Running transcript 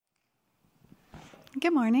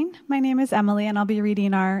Good morning. My name is Emily, and I'll be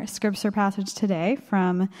reading our scripture passage today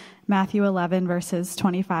from Matthew 11, verses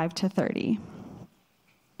 25 to 30.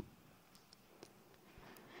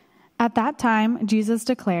 At that time, Jesus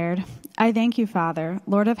declared, "I thank you, Father,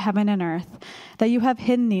 Lord of heaven and earth, that you have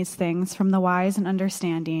hidden these things from the wise and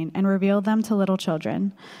understanding and revealed them to little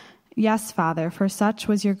children. Yes, Father, for such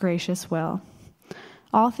was your gracious will.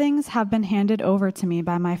 All things have been handed over to me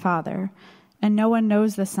by my Father, and no one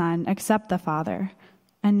knows the Son except the Father,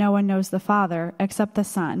 and no one knows the Father except the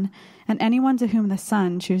Son, and anyone to whom the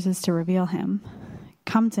Son chooses to reveal him.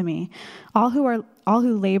 Come to me, all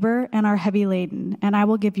who labor and are heavy laden, and I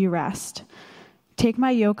will give you rest. Take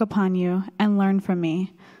my yoke upon you and learn from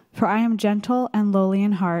me, for I am gentle and lowly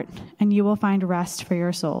in heart, and you will find rest for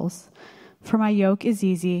your souls. For my yoke is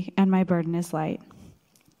easy and my burden is light."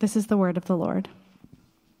 This is the word of the Lord.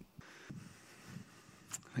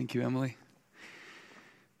 Thank you, Emily.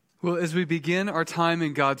 Well, as we begin our time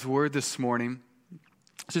in God's Word this morning,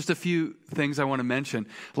 just a few things I want to mention.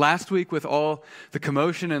 Last week, with all the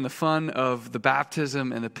commotion and the fun of the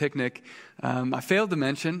baptism and the picnic, I failed to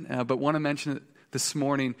mention, but want to mention it this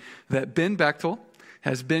morning, that Ben Bechtel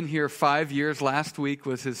has been here 5 years. Last week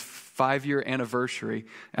was his 5-year anniversary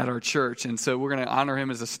at our church, and so we're going to honor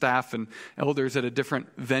him as a staff and elders at a different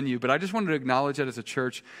venue. But I just wanted to acknowledge that as a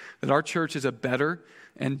church, that our church is a better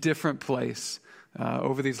and different place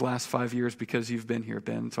over these last 5 years because you've been here,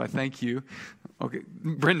 Ben. So I thank you. Okay,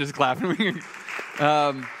 Brenda's clapping.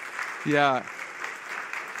 Yeah.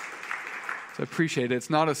 So I appreciate it. It's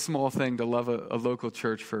not a small thing to love a local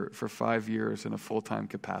church for 5 years in a full-time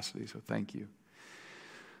capacity. So thank you.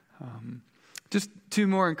 Just two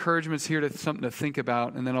more encouragements here, something to think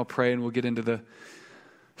about, and then I'll pray and we'll get into the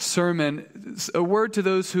sermon. A word to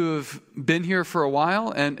those who have been here for a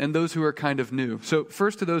while and those who are kind of new. So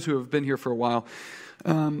first, to those who have been here for a while.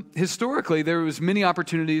 Historically, there was many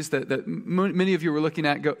opportunities that many of you were looking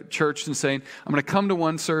at church and saying, I'm going to come to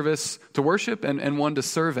one service to worship and one to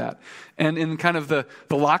serve at. And in kind of the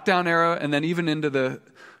lockdown era, and then even into the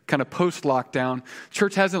kind of post-lockdown,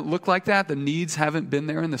 church hasn't looked like that. The needs haven't been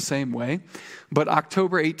there in the same way. But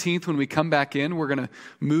October 18th, when we come back in, we're going to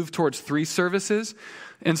move towards 3 services.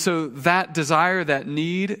 And so that desire, that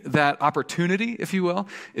need, that opportunity, if you will,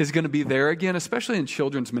 is going to be there again, especially in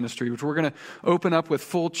children's ministry, which we're going to open up with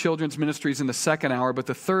full children's ministries in the second hour, but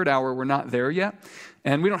the third hour, we're not there yet.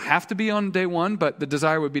 And we don't have to be on day one, but the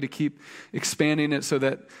desire would be to keep expanding it so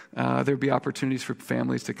that there'd be opportunities for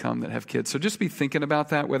families to come that have kids. So just be thinking about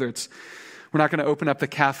that, whether it's, we're not going to open up the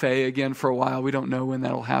cafe again for a while. We don't know when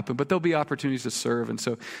that'll happen, but there'll be opportunities to serve. And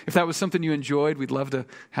so if that was something you enjoyed, we'd love to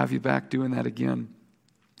have you back doing that again.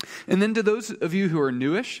 And then to those of you who are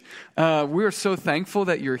newish, we are so thankful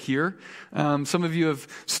that you're here. Some of you have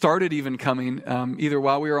started even coming, either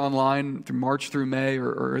while we were online through March through May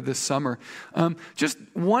or this summer. Just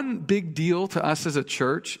one big deal to us as a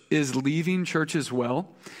church is leaving church as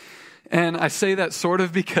well. And I say that sort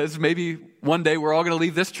of because maybe one day we're all going to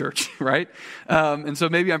leave this church, right? And so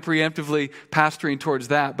maybe I'm preemptively pastoring towards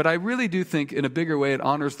that. But I really do think in a bigger way it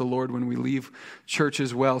honors the Lord when we leave church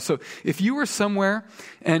as well. So if you were somewhere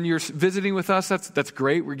and you're visiting with us, that's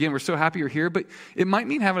great. We're so happy you're here. But it might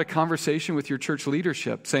mean having a conversation with your church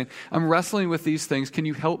leadership, saying, I'm wrestling with these things. Can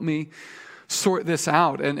you help me sort this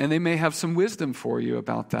out? And they may have some wisdom for you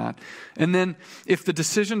about that. And then if the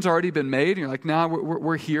decision's already been made and you're like, nah,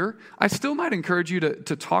 we're here, I still might encourage you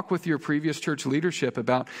to talk with your previous church leadership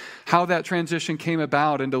about how that transition came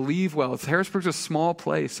about and to leave well. Harrisburg's a small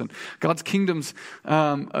place and God's kingdom's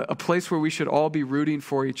a place where we should all be rooting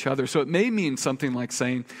for each other. So it may mean something like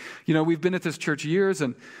saying, we've been at this church years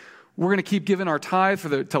and we're going to keep giving our tithe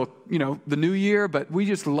till the new year, but we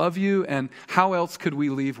just love you, and how else could we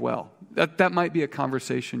leave well? That might be a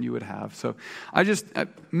conversation you would have. So I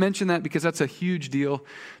mention that because that's a huge deal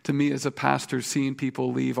to me as a pastor, seeing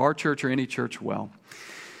people leave our church or any church well.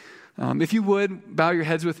 If you would, bow your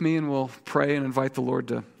heads with me and we'll pray and invite the Lord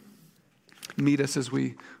to meet us as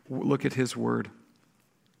we look at His Word.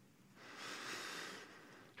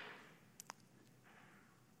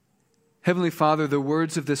 Heavenly Father, the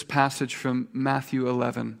words of this passage from Matthew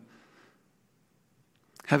 11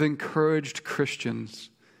 have encouraged Christians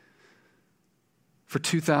for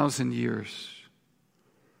 2,000 years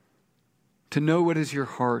to know what is your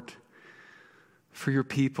heart for your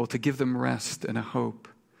people, to give them rest and a hope.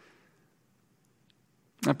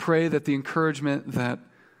 I pray that the encouragement that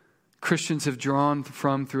Christians have drawn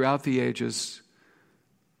from throughout the ages,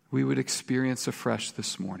 we would experience afresh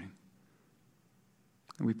this morning.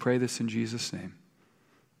 And we pray this in Jesus' name.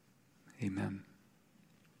 Amen.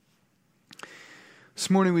 This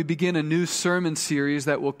morning we begin a new sermon series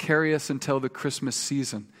that will carry us until the Christmas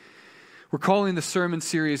season. We're calling the sermon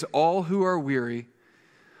series, All Who Are Weary,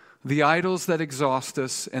 the Idols That Exhaust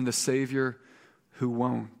Us, and the Savior Who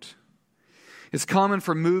Won't. It's common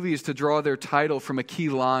for movies to draw their title from a key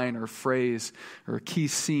line or phrase or a key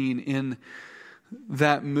scene in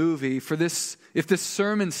that movie. If this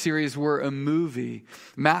sermon series were a movie,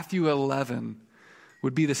 Matthew 11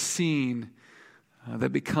 would be the scene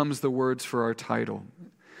that becomes the words for our title.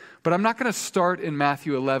 But I'm not going to start in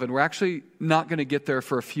Matthew 11. We're actually not going to get there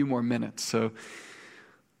for a few more minutes. So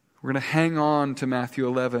we're going to hang on to Matthew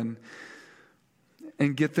 11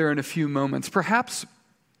 and get there in a few moments. Perhaps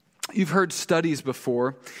you've heard studies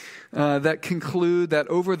before that conclude that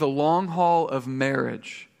over the long haul of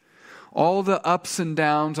marriage, all the ups and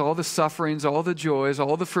downs, all the sufferings, all the joys,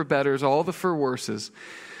 all the for betters, all the for worses,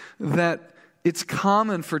 that it's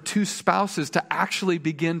common for two spouses to actually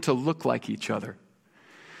begin to look like each other.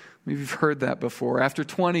 Maybe you've heard that before. After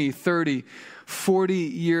 20, 30, 40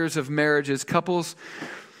 years of marriages, couples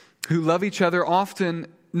who love each other often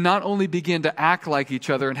not only begin to act like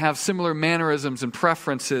each other and have similar mannerisms and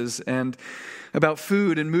preferences and about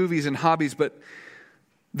food and movies and hobbies, but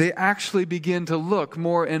they actually begin to look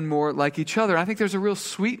more and more like each other. I think there's a real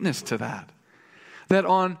sweetness to that. That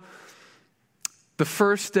on the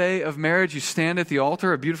first day of marriage, you stand at the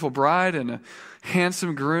altar, a beautiful bride and a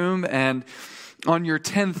handsome groom, and on your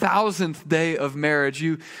 10,000th day of marriage,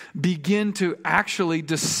 you begin to actually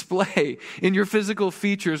display in your physical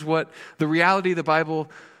features what the reality the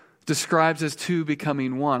Bible describes as two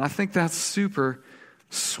becoming one. I think that's super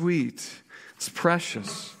sweet. It's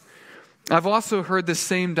precious. I've also heard the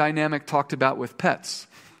same dynamic talked about with pets.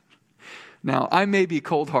 Now, I may be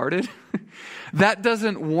cold-hearted. That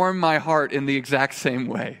doesn't warm my heart in the exact same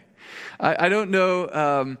way. I don't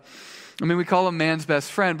know, we call him man's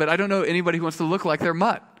best friend, but I don't know anybody who wants to look like their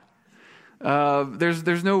mutt.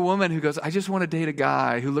 There's no woman who goes, I just want to date a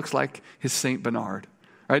guy who looks like his Saint Bernard.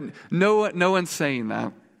 Right? No one's saying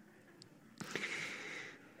that.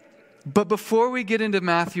 But before we get into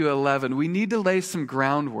Matthew 11, we need to lay some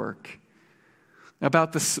groundwork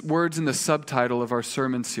about the words in the subtitle of our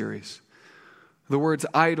sermon series. The words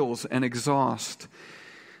idols and exhaust.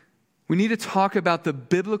 We need to talk about the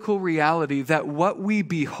biblical reality that what we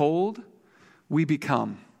behold, we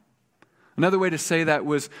become. Another way to say that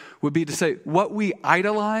would be to say what we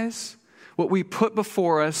idolize, what we put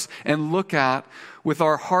before us and look at with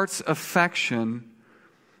our heart's affection,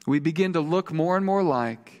 we begin to look more and more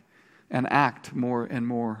like and act more and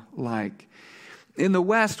more like. In the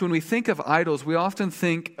West, when we think of idols, we often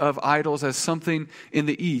think of idols as something in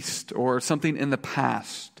the East or something in the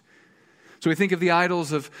past. So we think of the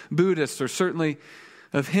idols of Buddhists or certainly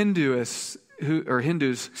of Hindus, and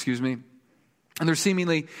they're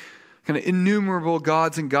seemingly kind of innumerable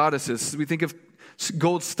gods and goddesses. We think of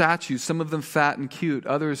gold statues, some of them fat and cute,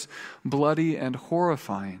 others bloody and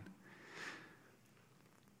horrifying.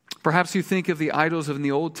 Perhaps you think of the idols of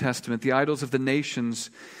the Old Testament, the idols of the nations,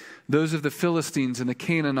 those of the Philistines and the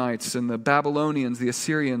Canaanites and the Babylonians, the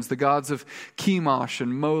Assyrians, the gods of Chemosh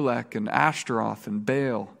and Molech and Ashtaroth and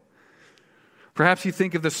Baal. Perhaps you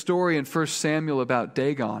think of the story in 1 Samuel about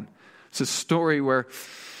Dagon. It's a story where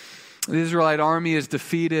the Israelite army is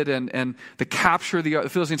defeated and the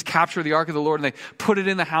Philistines capture the ark of the Lord and they put it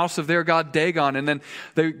in the house of their god Dagon, and then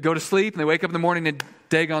they go to sleep and they wake up in the morning and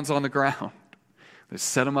Dagon's on the ground. They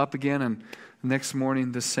set him up again, and the next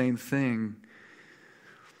morning the same thing.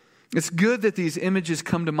 It's good that these images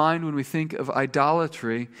come to mind when we think of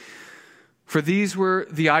idolatry, for these were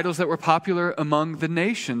the idols that were popular among the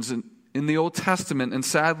nations in the Old Testament, and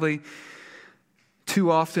sadly, too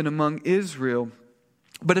often among Israel.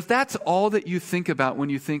 But if that's all that you think about when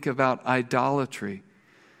you think about idolatry,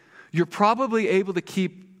 you're probably able to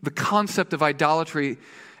keep the concept of idolatry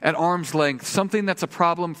at arm's length, something that's a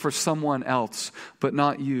problem for someone else, but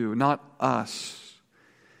not you, not us.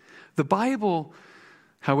 The Bible,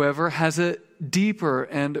 however, has a deeper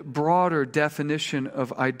and broader definition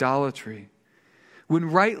of idolatry. When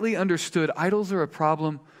rightly understood, idols are a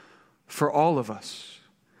problem for all of us.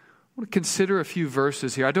 I want to consider a few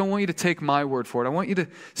verses here. I don't want you to take my word for it. I want you to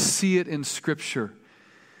see it in Scripture.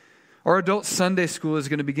 Our adult Sunday school is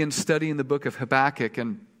going to begin studying the book of Habakkuk,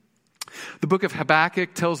 and the book of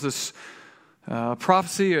Habakkuk tells us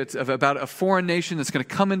prophecy about a foreign nation that's going to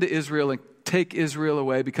come into Israel and take Israel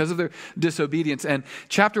away because of their disobedience. And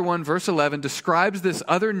chapter 1, verse 11 describes this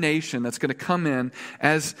other nation that's going to come in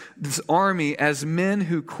as this army, as men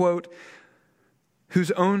who, quote,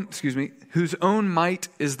 whose own might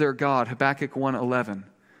is their God. Habakkuk 1:11.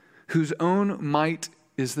 Whose own might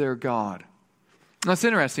is their God. That's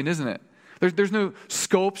interesting, isn't it? There's no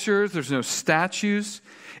sculptures, there's no statues.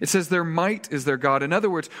 It says their might is their God. In other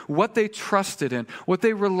words, what they trusted in, what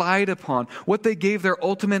they relied upon, what they gave their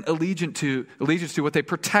ultimate allegiance to, what they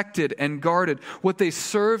protected and guarded, what they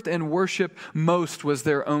served and worshiped most was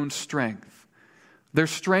their own strength. Their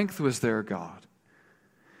strength was their God.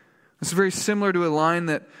 It's very similar to a line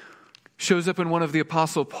that shows up in one of the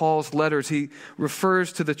Apostle Paul's letters. He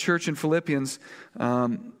refers to the church in Philippians,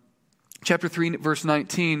 chapter 3, verse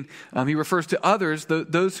 19, he refers to others,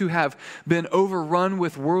 those who have been overrun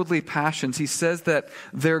with worldly passions. He says that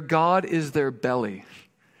their God is their belly.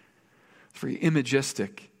 It's very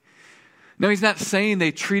imagistic. No, he's not saying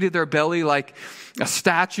they treated their belly like a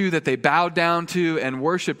statue that they bowed down to and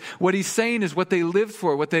worshiped. What he's saying is what they lived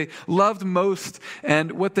for, what they loved most,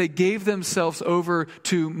 and what they gave themselves over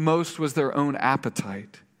to most was their own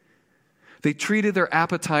appetite. They treated their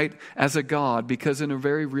appetite as a god because in a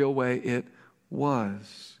very real way it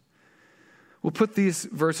was. We'll put these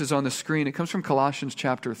verses on the screen. It comes from Colossians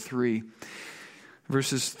chapter 3,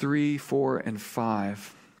 verses 3, 4, and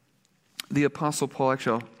 5. The Apostle Paul,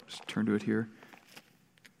 actually I'll just turn to it here.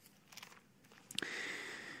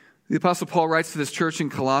 The Apostle Paul writes to this church in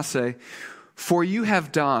Colossae, "For you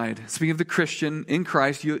have died," speaking of the Christian in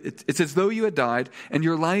Christ, it's as though you had died, and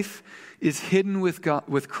your life is hidden with God,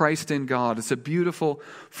 with Christ in God. It's a beautiful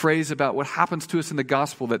phrase about what happens to us in the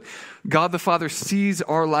gospel, that God the Father sees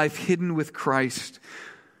our life hidden with Christ.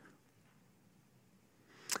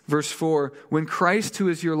 Verse 4, when Christ, who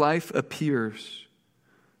is your life, appears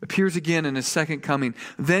again in his second coming,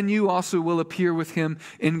 then you also will appear with him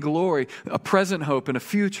in glory, a present hope and a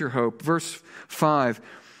future hope. Verse 5,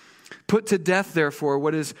 put to death, therefore,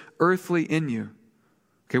 what is earthly in you.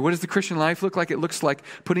 Okay, what does the Christian life look like? It looks like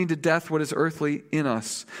putting to death what is earthly in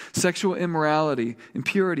us. Sexual immorality,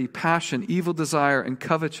 impurity, passion, evil desire, and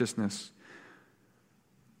covetousness.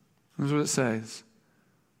 That's what it says.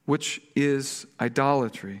 Which is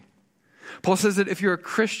idolatry. Paul says that if you're a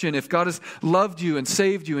Christian, if God has loved you and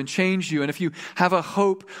saved you and changed you, and if you have a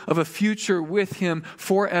hope of a future with him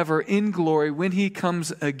forever in glory when he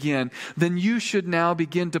comes again, then you should now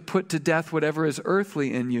begin to put to death whatever is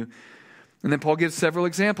earthly in you. And then Paul gives several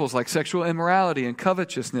examples like sexual immorality and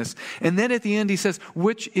covetousness. And then at the end he says,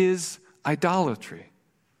 which is idolatry.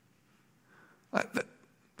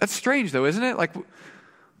 That's strange though, isn't it? Like,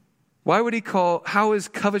 how is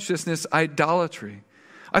covetousness idolatry?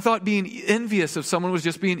 I thought being envious of someone was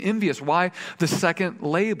just being envious. Why the second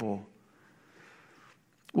label?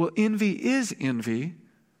 Well, envy is envy,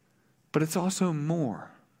 but it's also more.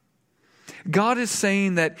 God is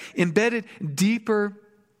saying that embedded deeper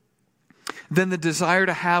than the desire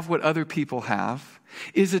to have what other people have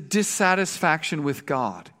is a dissatisfaction with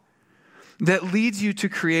God that leads you to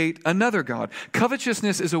create another God.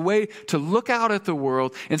 Covetousness is a way to look out at the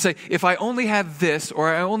world and say, if I only had this or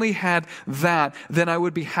I only had that, then I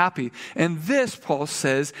would be happy. And this, Paul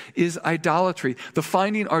says, is idolatry, the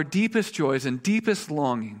finding our deepest joys and deepest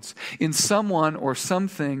longings in someone or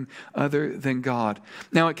something other than God.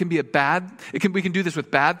 Now, we can do this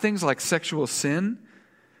with bad things like sexual sin,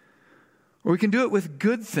 or we can do it with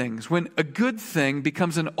good things, when a good thing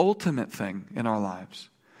becomes an ultimate thing in our lives.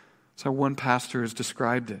 That's how one pastor has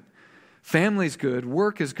described it. Family's good,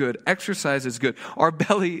 work is good, exercise is good, our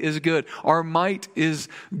belly is good, our might is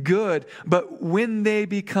good. But when they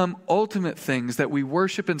become ultimate things that we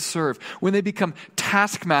worship and serve, when they become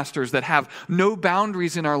taskmasters that have no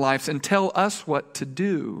boundaries in our lives and tell us what to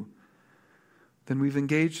do, then we've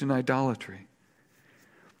engaged in idolatry.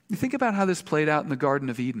 You think about how this played out in the Garden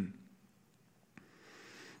of Eden.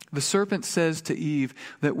 The serpent says to Eve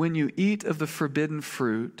that when you eat of the forbidden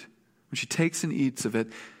fruit, when she takes and eats of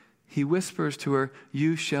it, he whispers to her,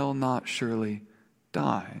 you shall not surely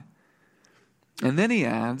die. And then he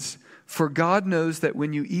adds, for God knows that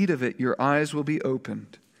when you eat of it, your eyes will be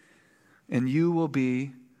opened, and you will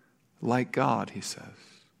be like God, he says.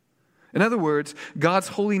 In other words, God's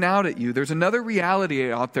holding out at you. There's another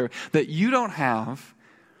reality out there that you don't have.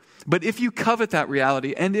 But if you covet that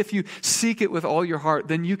reality and if you seek it with all your heart,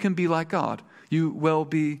 then you can be like God. You will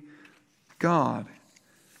be God.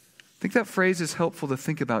 I think that phrase is helpful to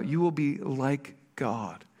think about. You will be like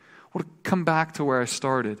God. I want to come back to where I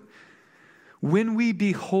started. When we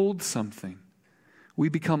behold something, we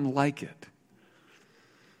become like it.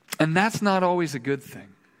 And that's not always a good thing.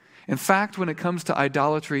 In fact, when it comes to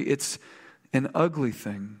idolatry, it's an ugly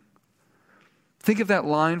thing. Think of that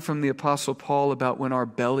line from the Apostle Paul about when our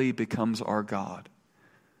belly becomes our God.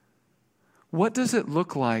 What does it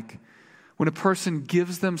look like when a person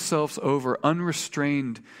gives themselves over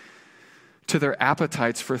unrestrained to their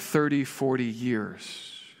appetites for 30, 40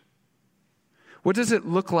 years? What does it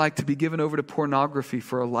look like to be given over to pornography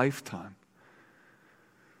for a lifetime?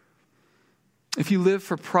 If you live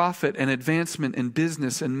for profit and advancement and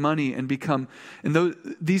business and money and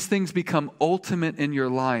these things become ultimate in your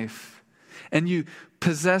life, and you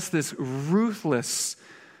possess this ruthless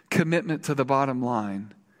commitment to the bottom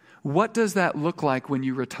line, what does that look like when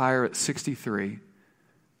you retire at 63?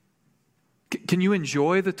 Can you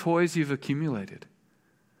enjoy the toys you've accumulated?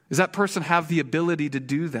 Does that person have the ability to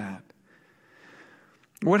do that?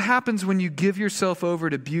 What happens when you give yourself over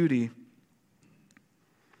to beauty,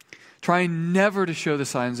 trying never to show the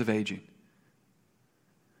signs of aging?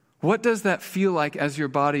 What does that feel like as your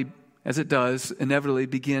body, as it does, inevitably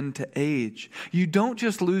begin to age? You don't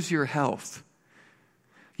just lose your health.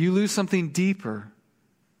 You lose something deeper.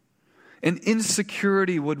 And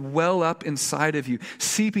insecurity would well up inside of you,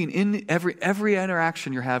 seeping in every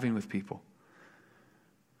interaction you're having with people.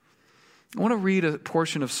 I want to read a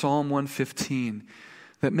portion of Psalm 115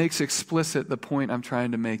 that makes explicit the point I'm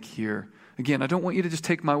trying to make here. Again, I don't want you to just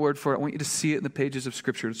take my word for it. I want you to see it in the pages of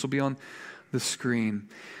Scripture. This will be on the screen.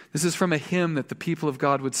 This is from a hymn that the people of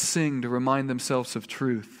God would sing to remind themselves of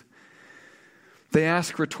truth. They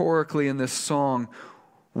ask rhetorically in this song,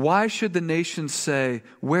 why should the nations say,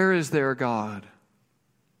 where is their God?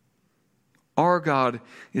 Our God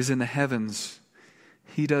is in the heavens.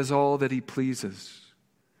 He does all that he pleases.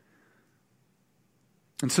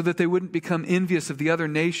 And so that they wouldn't become envious of the other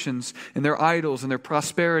nations and their idols and their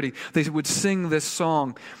prosperity, they would sing this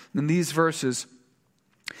song in these verses.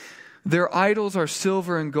 Their idols are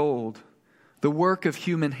silver and gold, the work of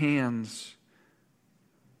human hands.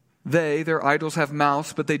 Their idols, have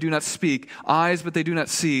mouths, but they do not speak, eyes, but they do not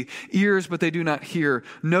see, ears, but they do not hear,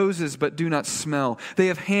 noses, but do not smell. They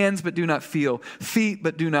have hands, but do not feel, feet,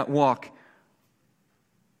 but do not walk.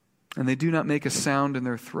 And they do not make a sound in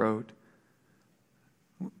their throat.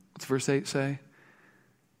 What's verse 8 say?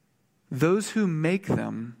 Those who make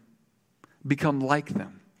them become like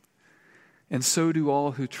them, and so do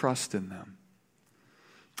all who trust in them.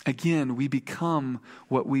 Again, we become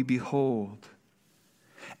what we behold.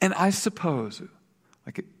 And I suppose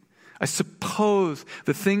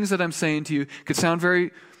the things that I'm saying to you could sound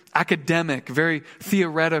very academic, very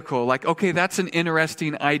theoretical, like, okay, that's an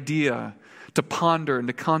interesting idea to ponder and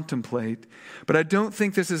to contemplate. But I don't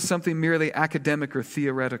think this is something merely academic or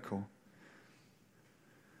theoretical.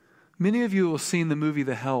 Many of you will have seen the movie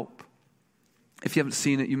The Help. If you haven't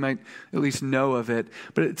seen it, you might at least know of it.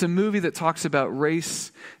 But it's a movie that talks about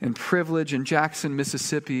race and privilege in Jackson,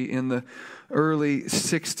 Mississippi in the early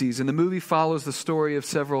 60s. And the movie follows the story of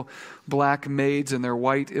several black maids and their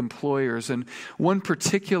white employers. And one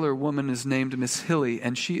particular woman is named Miss Hilly,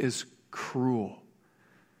 and she is cruel.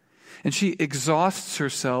 And she exhausts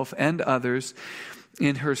herself and others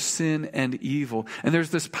in her sin and evil. And there's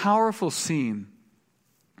this powerful scene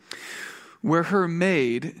where her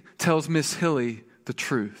maid tells Miss Hilly the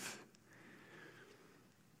truth.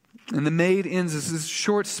 And the maid ends this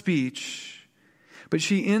short speech, but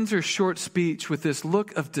she ends her short speech with this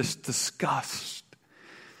look of disgust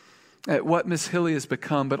at what Miss Hilly has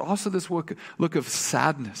become, but also this look of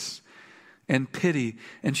sadness and pity.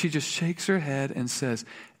 And she just shakes her head and says,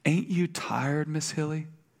 ain't you tired, Miss Hilly?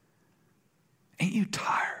 Ain't you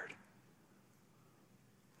tired?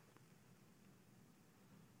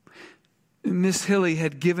 Miss Hilly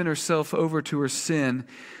had given herself over to her sin,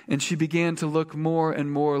 and she began to look more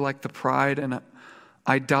and more like the pride and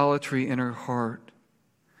idolatry in her heart.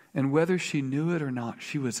 And whether she knew it or not,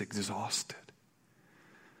 she was exhausted.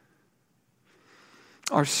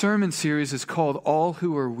 Our sermon series is called All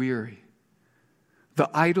Who Are Weary. The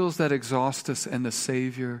idols that exhaust us and the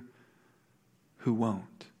Savior who won't.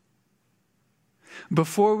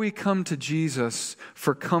 Before we come to Jesus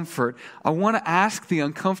for comfort, I want to ask the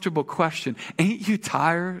uncomfortable question, ain't you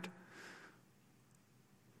tired?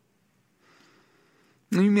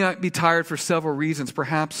 You might be tired for several reasons,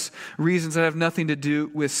 perhaps reasons that have nothing to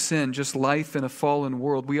do with sin, just life in a fallen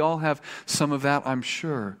world. We all have some of that, I'm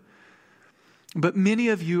sure. But many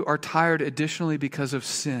of you are tired additionally because of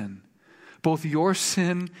sin. Both your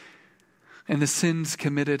sin and the sins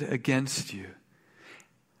committed against you.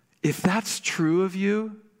 If that's true of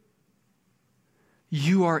you,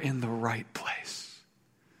 you are in the right place.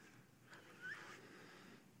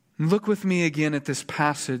 Look with me again at this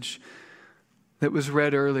passage that was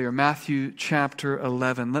read earlier, Matthew chapter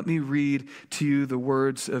 11. Let me read to you the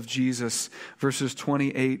words of Jesus, verses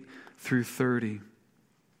 28 through 30.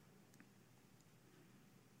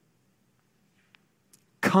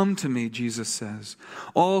 Come to me, Jesus says,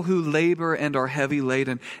 all who labor and are heavy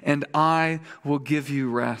laden, and I will give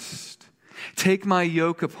you rest. Take my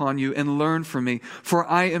yoke upon you and learn from me, for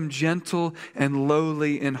I am gentle and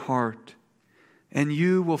lowly in heart, and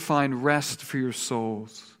you will find rest for your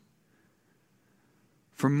souls.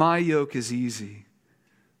 For my yoke is easy,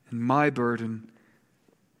 and my burden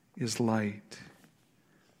is light.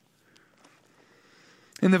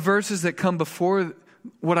 In the verses that come before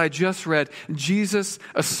what I just read, Jesus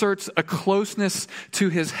asserts a closeness to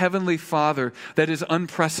his heavenly Father that is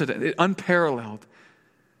unprecedented, unparalleled.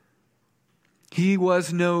 He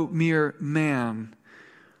was no mere man.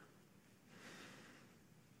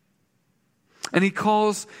 And he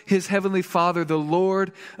calls his heavenly Father the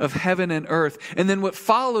Lord of heaven and earth. And then what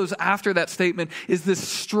follows after that statement is this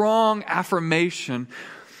strong affirmation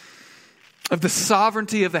of the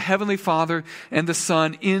sovereignty of the heavenly Father and the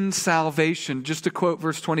Son in salvation. Just to quote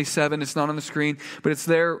verse 27, it's not on the screen, but it's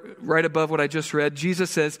there right above what I just read.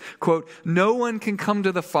 Jesus says, quote, "No one can come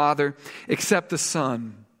to the Father except the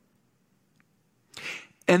Son.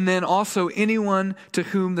 And then also anyone to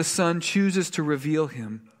whom the Son chooses to reveal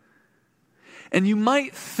him." And you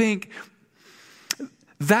might think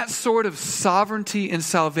that sort of sovereignty in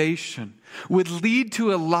salvation would lead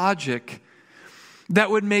to a logic that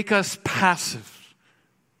would make us passive.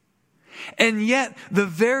 And yet, the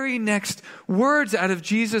very next words out of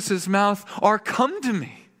Jesus' mouth are, "Come to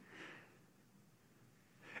me."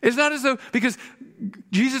 It's not as though, because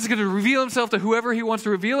Jesus is going to reveal himself to whoever he wants to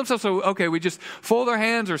reveal himself, so okay, we just fold our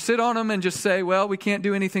hands or sit on them and just say, well, we can't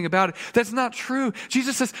do anything about it. That's not true.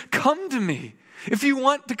 Jesus says, "Come to me." If you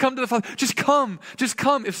want to come to the Father, just come. Just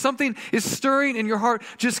come. If something is stirring in your heart,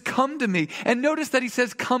 just come to me. And notice that he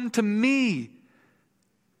says, "Come to me."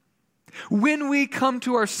 When we come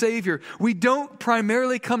to our Savior, we don't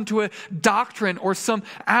primarily come to a doctrine or some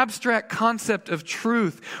abstract concept of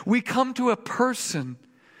truth. We come to a person.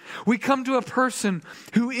 We come to a person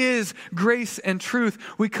who is grace and truth.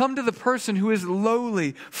 We come to the person who is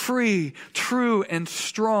lowly, free, true, and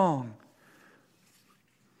strong.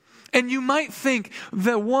 And you might think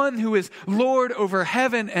the one who is Lord over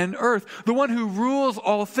heaven and earth, the one who rules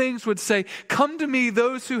all things, would say, "Come to me,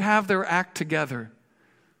 those who have their act together.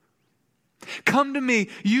 Come to me,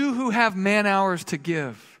 you who have man hours to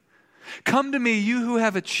give. Come to me, you who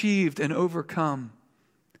have achieved and overcome."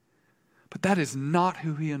 But that is not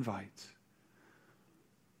who he invites.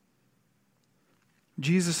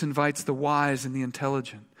 Jesus invites the wise and the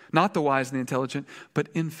intelligent. Not the wise and the intelligent, but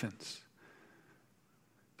infants.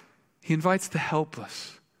 He invites the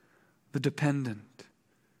helpless, the dependent.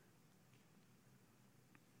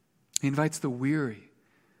 He invites the weary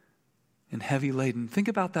and heavy laden. Think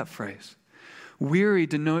about that phrase. Weary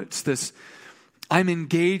denotes this, I'm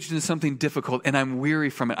engaged in something difficult and I'm weary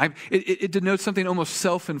from it. It denotes something almost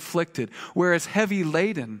self-inflicted, whereas heavy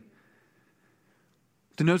laden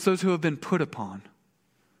denotes those who have been put upon,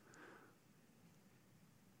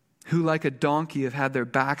 who like a donkey have had their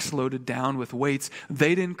backs loaded down with weights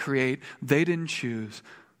they didn't create, they didn't choose,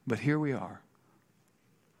 but here we are.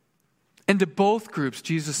 And to both groups,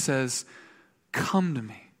 Jesus says, "Come to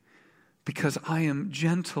me, because I am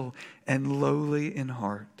gentle and lowly in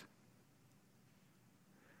heart."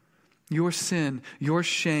 Your sin, your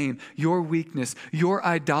shame, your weakness, your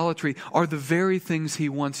idolatry are the very things he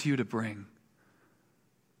wants you to bring.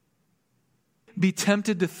 Be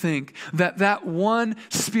tempted to think that one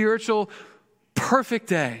spiritual perfect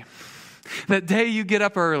day, that day you get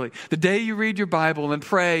up early, the day you read your Bible and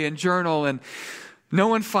pray and journal and no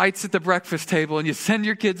one fights at the breakfast table, and you send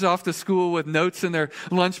your kids off to school with notes in their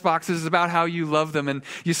lunch boxes about how you love them, and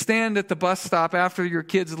you stand at the bus stop after your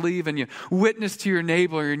kids leave and you witness to your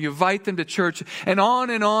neighbor and you invite them to church, and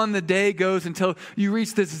on the day goes until you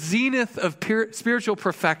reach this zenith of spiritual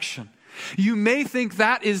perfection. You may think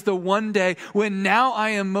that is the one day when now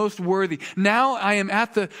I am most worthy. Now I am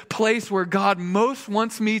at the place where God most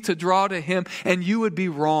wants me to draw to him, and you would be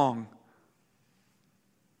wrong.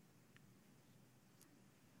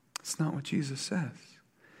 It's not what Jesus says.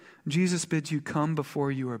 Jesus bids you come before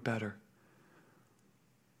you are better,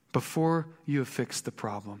 before you have fixed the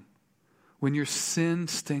problem, when your sin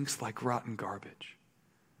stinks like rotten garbage.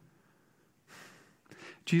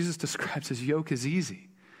 Jesus describes his yoke as easy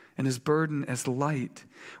and his burden as light.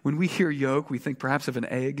 When we hear yoke, we think perhaps of an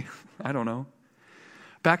egg. I don't know.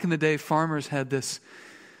 Back in the day, farmers had this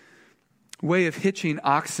way of hitching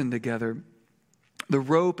oxen together. The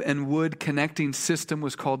rope and wood connecting system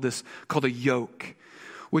was called a yoke,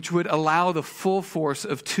 which would allow the full force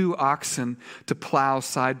of two oxen to plow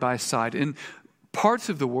side by side. In parts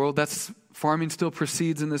of the world, farming still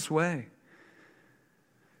proceeds in this way.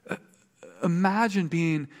 Imagine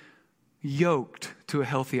being yoked to a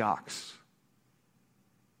healthy ox.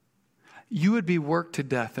 you would be worked to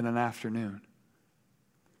death in an afternoon.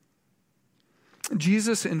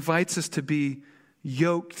 Jesus invites us to be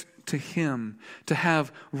yoked to him, to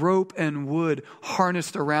have rope and wood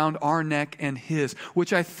harnessed around our neck and his,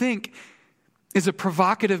 which I think is a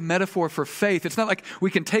provocative metaphor for faith. It's not like we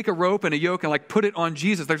can take a rope and a yoke and put it on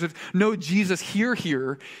Jesus. There's no Jesus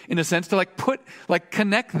here in a sense to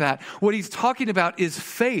connect that. What he's talking about is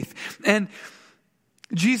faith. And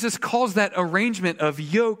Jesus calls that arrangement of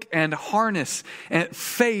yoke and harness and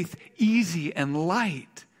faith easy and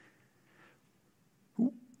light.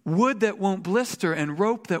 Wood that won't blister and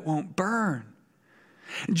rope that won't burn.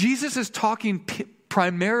 Jesus is talking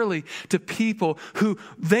primarily to people who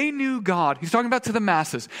they knew God. He's talking about to the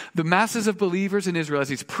masses of believers in Israel as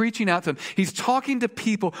he's preaching out to them. He's talking to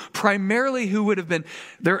people primarily who would have been,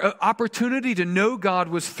 their opportunity to know God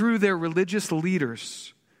was through their religious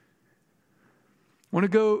leaders. I want to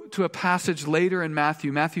go to a passage later in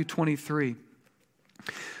Matthew 23.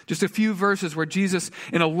 Just a few verses where Jesus,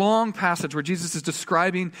 in a long passage where Jesus is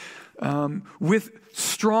describing with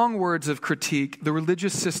strong words of critique the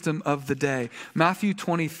religious system of the day. Matthew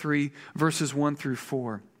 23, verses 1 through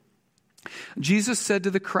 4. Jesus said to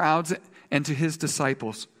the crowds and to his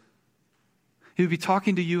disciples, he would be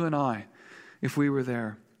talking to you and I if we were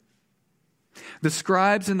there. The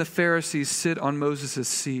scribes and the Pharisees sit on Moses'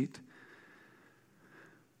 seat.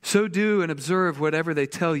 So do and observe whatever they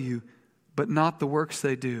tell you, but not the works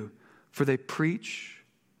they do. For they preach,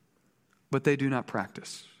 but they do not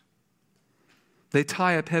practice. They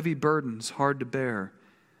tie up heavy burdens hard to bear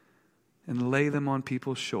and lay them on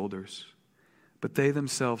people's shoulders, but they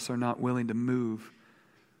themselves are not willing to move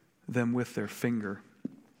them with their finger.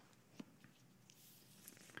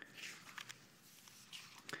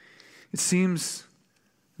 It seems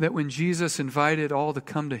that when Jesus invited all to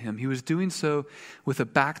come to him, he was doing so with a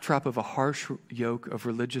backdrop of a harsh yoke of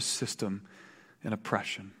religious system and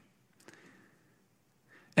oppression.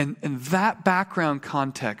 And that background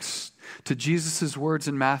context to Jesus' words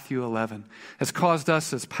in Matthew 11 has caused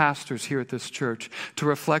us as pastors here at this church to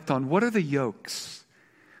reflect on what are the yokes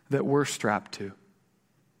that we're strapped to.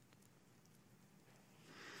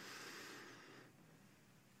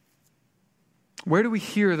 Where do we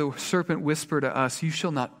hear the serpent whisper to us, you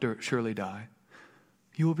shall not surely die.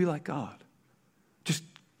 You will be like God. Just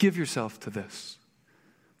give yourself to this.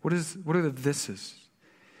 What are the thises?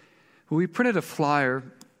 Well, we printed a flyer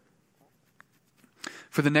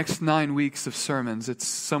for the next 9 weeks of sermons. It's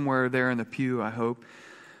somewhere there in the pew, I hope.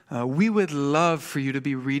 We would love for you to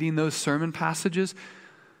be reading those sermon passages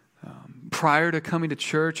prior to coming to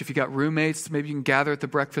church. If you got roommates, maybe you can gather at the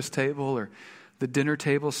breakfast table or the dinner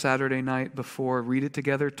table Saturday night before, read it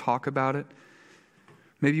together, talk about it.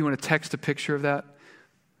 Maybe you want to text a picture of that,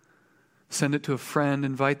 send it to a friend,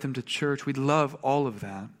 invite them to church. We'd love all of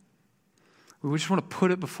that. We just want to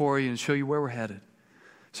put it before you and show you where we're headed.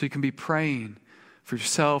 So you can be praying for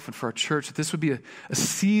yourself and for our church that this would be a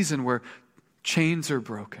season where chains are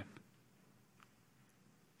broken.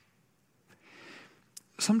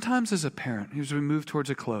 Sometimes as a parent, as we move towards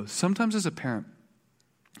a close, sometimes as a parent,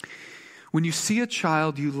 when you see a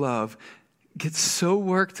child you love get so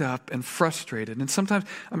worked up and frustrated, and sometimes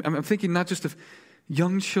I'm thinking not just of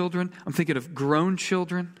young children, I'm thinking of grown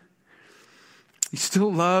children. You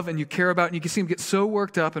still love and you care about, and you can see them get so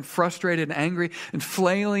worked up and frustrated and angry and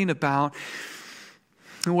flailing about.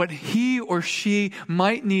 And what he or she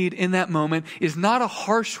might need in that moment is not a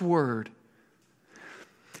harsh word,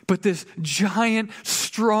 but this giant,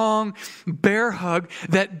 strong bear hug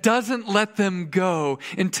that doesn't let them go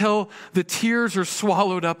until the tears are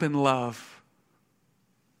swallowed up in love.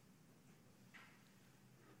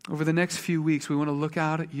 Over the next few weeks, we want to look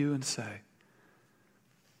out at you and say,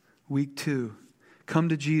 week 2, come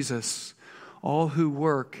to Jesus, all who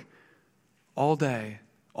work all day,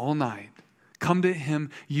 all night. Come to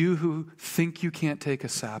him, you who think you can't take a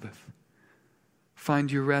Sabbath.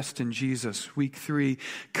 Find your rest in Jesus. Week 3,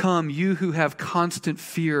 come, you who have constant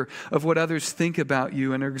fear of what others think about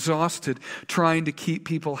you and are exhausted trying to keep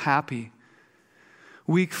people happy.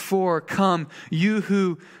 Week 4, come, you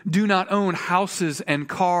who do not own houses and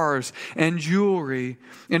cars and jewelry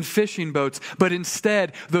and fishing boats, but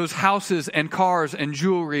instead those houses and cars and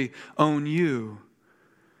jewelry own you.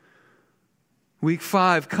 Week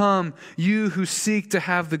 5, come, you who seek to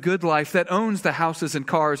have the good life that owns the houses and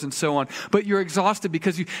cars and so on, but you're exhausted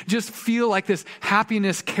because you just feel like this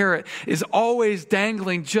happiness carrot is always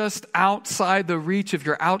dangling just outside the reach of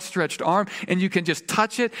your outstretched arm, and you can just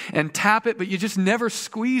touch it and tap it, but you just never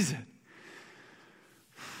squeeze it.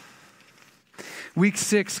 Week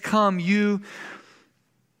 6, come, you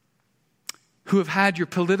who have had your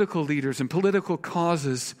political leaders and political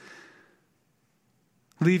causes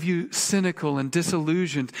leave you cynical and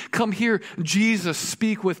disillusioned. Come hear Jesus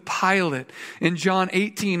speak with Pilate in John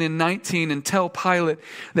 18 and 19 and tell Pilate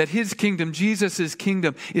that his kingdom, Jesus'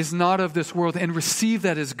 kingdom, is not of this world, and receive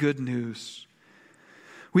that as good news.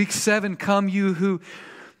 Week 7, come you who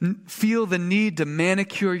feel the need to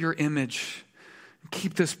manicure your image.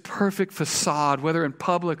 Keep this perfect facade, whether in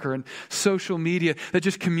public or in social media, that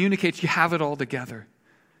just communicates you have it all together.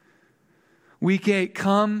 Week 8,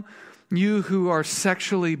 come you who are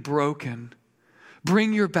sexually broken.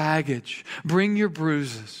 Bring your baggage. Bring your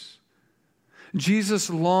bruises. Jesus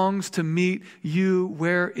longs to meet you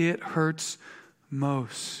where it hurts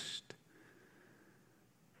most.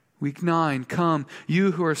 Week 9, come,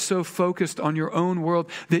 you who are so focused on your own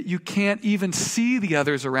world that you can't even see the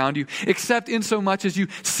others around you, except in so much as you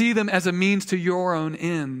see them as a means to your own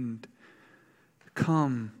end.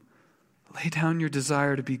 Come, lay down your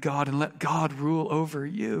desire to be God and let God rule over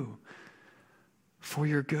you for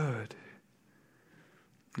your good.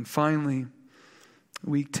 And finally,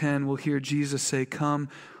 week 10, we'll hear Jesus say, come,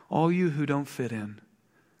 all you who don't fit in,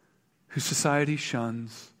 who society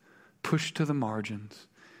shuns, pushed to the margins.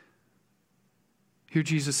 Hear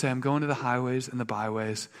Jesus say, I'm going to the highways and the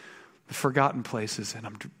byways, the forgotten places, and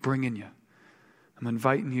I'm bringing you. I'm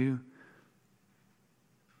inviting you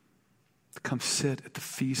to come sit at the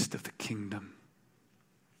feast of the kingdom.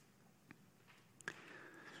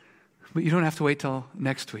 But you don't have to wait till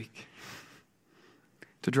next week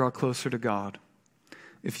to draw closer to God.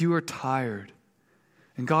 If you are tired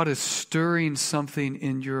and God is stirring something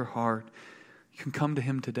in your heart, you can come to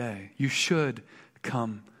Him today. You should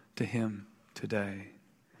come to Him today.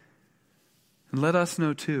 And let us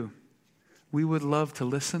know too. We would love to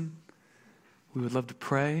listen. We would love to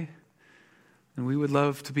pray. And we would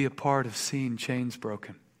love to be a part of seeing chains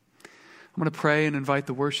broken. I'm going to pray and invite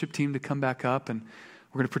the worship team to come back up, and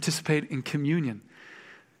we're going to participate in communion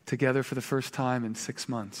together for the first time in 6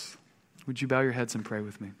 months. Would you bow your heads and pray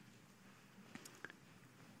with me?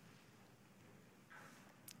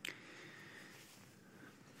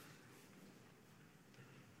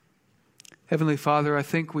 Heavenly Father, I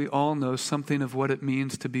think we all know something of what it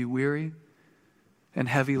means to be weary and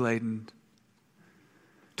heavy laden,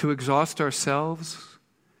 to exhaust ourselves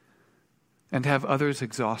and have others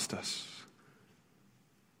exhaust us.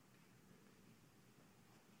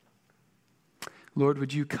 Lord,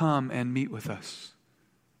 would you come and meet with us?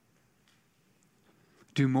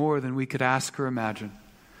 Do more than we could ask or imagine.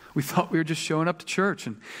 We thought we were just showing up to church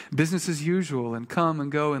and business as usual and come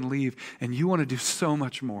and go and leave, and you want to do so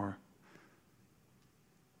much more.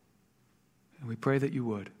 And we pray that you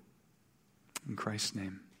would. In Christ's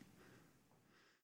name.